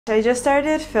I just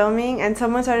started filming and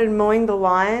someone started mowing the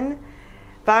lawn,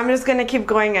 but I'm just gonna keep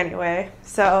going anyway.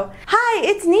 So, hi,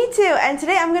 it's Nitu, and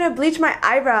today I'm gonna bleach my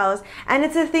eyebrows, and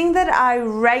it's a thing that I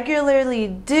regularly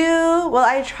do. Well,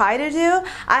 I try to do.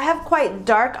 I have quite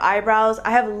dark eyebrows. I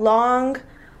have long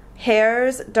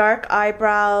hairs, dark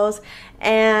eyebrows,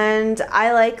 and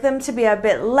I like them to be a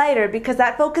bit lighter because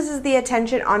that focuses the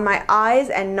attention on my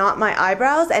eyes and not my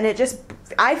eyebrows, and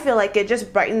I feel like it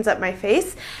just brightens up my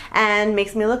face and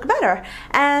makes me look better.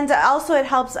 And also it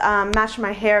helps match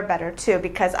my hair better too,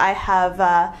 because I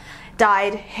have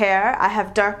dyed hair. I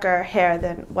have darker hair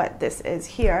than what this is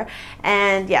here,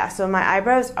 and yeah, so my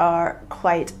eyebrows are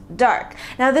quite dark.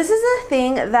 Now this is a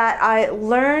thing that I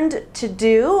learned to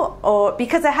do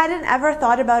because I hadn't ever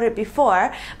thought about it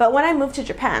before, but when I moved to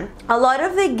Japan, a lot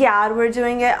of the Gyaru were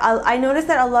doing it. I noticed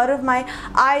that a lot of my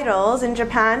idols in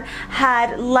Japan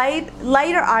had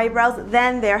lighter eyebrows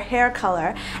than their hair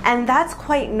color, and that's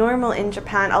quite normal in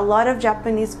Japan. A lot of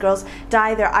Japanese girls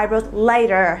dye their eyebrows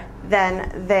lighter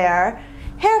than their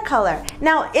hair color.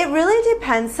 Now it really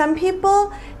depends. Some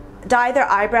people dye their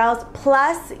eyebrows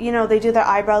plus, you know, they do their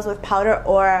eyebrows with powder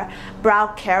or brow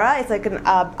cara. It's like an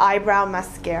eyebrow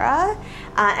mascara,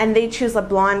 and they choose a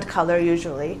blonde color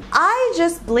usually. I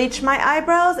just bleach my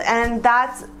eyebrows, and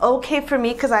that's okay for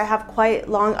me because I have quite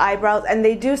long eyebrows and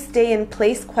they do stay in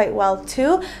place quite well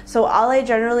too. So all I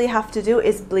generally have to do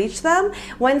is bleach them.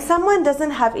 When someone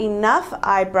doesn't have enough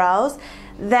eyebrows,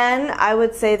 then I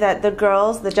would say that the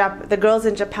girls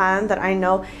in Japan that I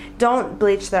know don't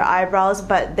bleach their eyebrows,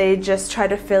 but they just try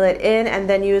to fill it in and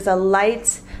then use a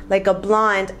light, like a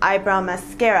blonde eyebrow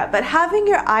mascara. But having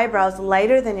your eyebrows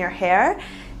lighter than your hair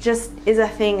just is a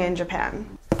thing in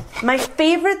Japan. My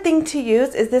favorite thing to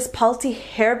use is this pulty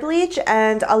hair bleach,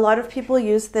 and a lot of people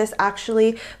use this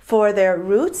actually for their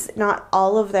roots, not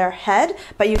all of their head,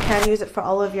 but you can use it for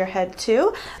all of your head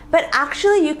too. But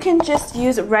actually you can just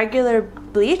use regular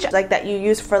bleach like that you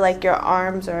use for like your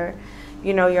arms or,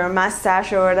 you know, your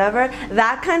mustache or whatever.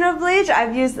 That kind of bleach,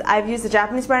 I've used a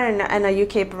Japanese brand and a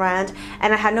UK brand,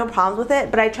 and I had no problems with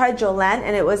it. But I tried Jolan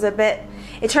and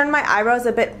it turned my eyebrows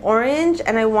a bit orange,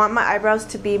 and I want my eyebrows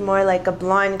to be more like a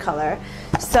blonde color.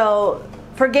 So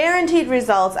for guaranteed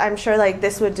results, I'm sure like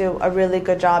this would do a really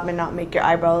good job and not make your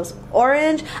eyebrows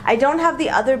orange. I don't have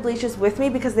the other bleaches with me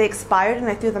because they expired and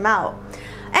I threw them out.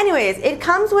 Anyways, it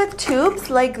comes with tubes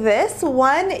like this.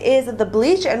 One is the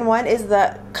bleach and one is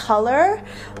the color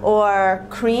or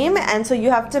cream, and so you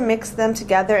have to mix them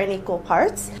together in equal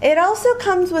parts. It also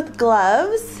comes with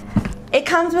gloves. It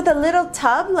comes with a little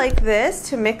tub like this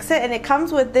to mix it, and it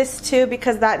comes with this too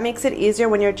because that makes it easier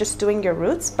when you're just doing your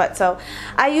roots. But so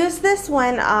I use this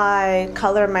when I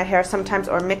color my hair sometimes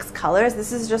or mix colors.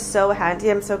 This is just so handy.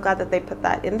 I'm so glad that they put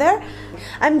that in there.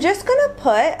 I'm just gonna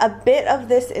put a bit of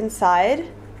this inside.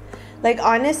 Like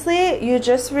honestly, you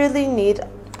just really need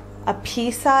a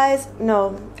bean-sized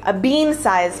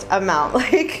amount.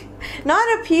 Like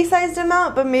not a pea-sized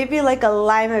amount, but maybe like a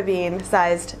lima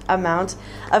bean-sized amount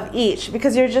of each,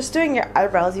 because you're just doing your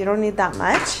eyebrows. You don't need that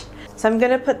much. So I'm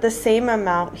gonna put the same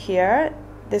amount here.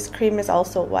 This cream is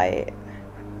also white.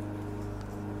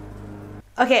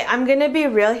 Okay, I'm gonna be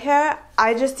real here.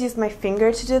 I just use my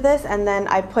finger to do this, and then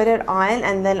I put it on,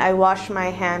 and then I wash my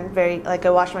hand I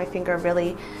wash my finger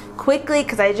really quickly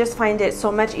because I just find it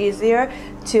so much easier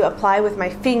to apply with my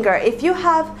finger. If you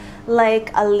have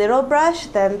like a little brush,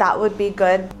 then that would be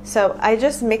good. So I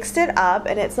just mixed it up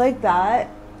and it's like that,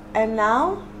 and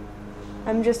now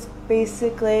I'm just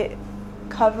basically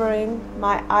covering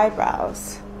my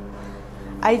eyebrows.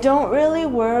 I don't really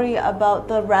worry about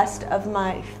the rest of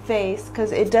my face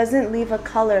because it doesn't leave a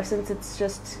color since it's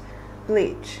just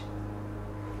bleach.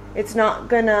 It's not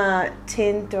gonna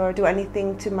tint or do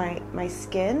anything to my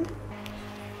skin.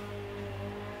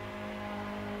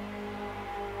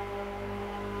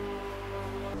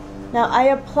 Now I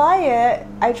apply it,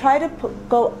 I try to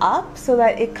go up so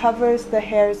that it covers the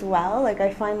hairs well. Like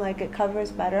I find like it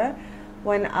covers better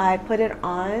when I put it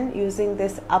on using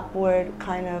this upward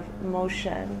kind of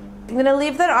motion. I'm gonna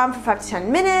leave that on for 5 to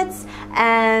 10 minutes,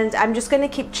 and I'm just gonna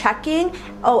keep checking.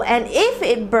 Oh, and if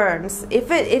it burns,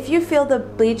 if you feel the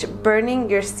bleach burning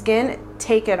your skin,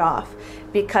 take it off,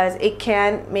 because it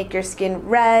can make your skin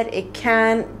red. It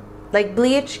can, like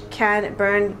bleach can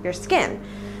burn your skin.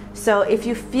 So if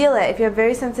you feel it, if you have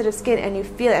very sensitive skin and you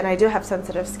feel it, and I do have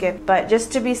sensitive skin, but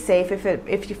just to be safe,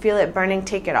 if you feel it burning,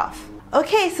 take it off.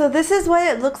 Okay, so this is what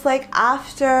it looks like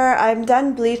after I'm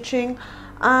done bleaching.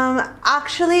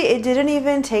 Actually, it didn't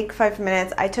even take 5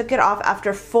 minutes. I took it off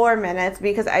after 4 minutes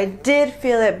because I did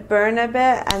feel it burn a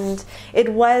bit and it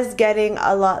was getting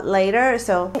a lot later.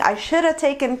 So I should have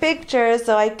taken pictures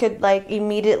so I could like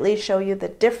immediately show you the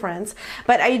difference.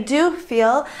 But I do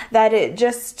feel that it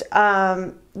just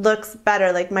looks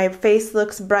better. Like my face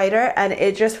looks brighter and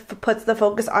it just puts the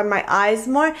focus on my eyes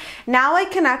more. Now I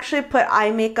can actually put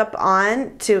eye makeup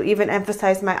on to even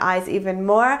emphasize my eyes even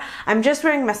more. I'm just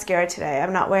wearing mascara today.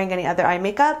 I'm not wearing any other eye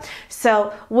makeup.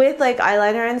 So with like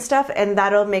eyeliner and stuff, and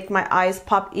that'll make my eyes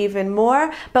pop even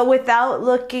more, but without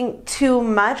looking too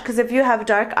much, because if you have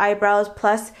dark eyebrows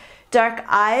plus dark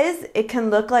eyes, it can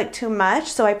look like too much,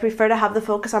 so I prefer to have the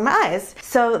focus on my eyes.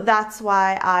 So that's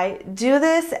why I do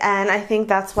this, and I think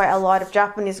that's why a lot of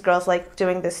Japanese girls like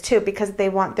doing this too, because they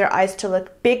want their eyes to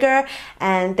look bigger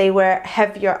and they wear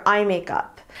heavier eye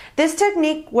makeup. This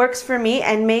technique works for me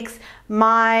and makes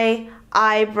my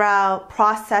eyebrow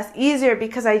process easier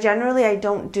because I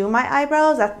don't do my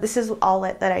eyebrows. This is all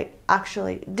that I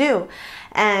actually do,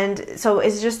 and so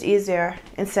it's just easier.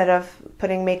 Instead of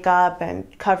putting makeup and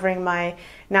covering my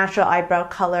natural eyebrow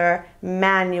color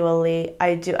manually,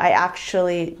 I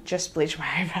actually just bleach my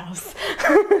eyebrows.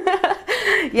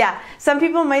 Yeah, some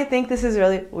people might think this is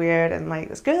really weird and like,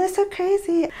 this girl is so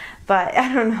crazy, but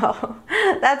I don't know.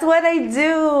 That's what I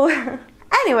do.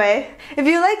 Anyway, if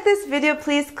you like this video,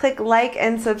 please click like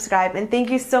and subscribe, and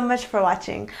thank you so much for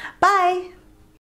watching. Bye!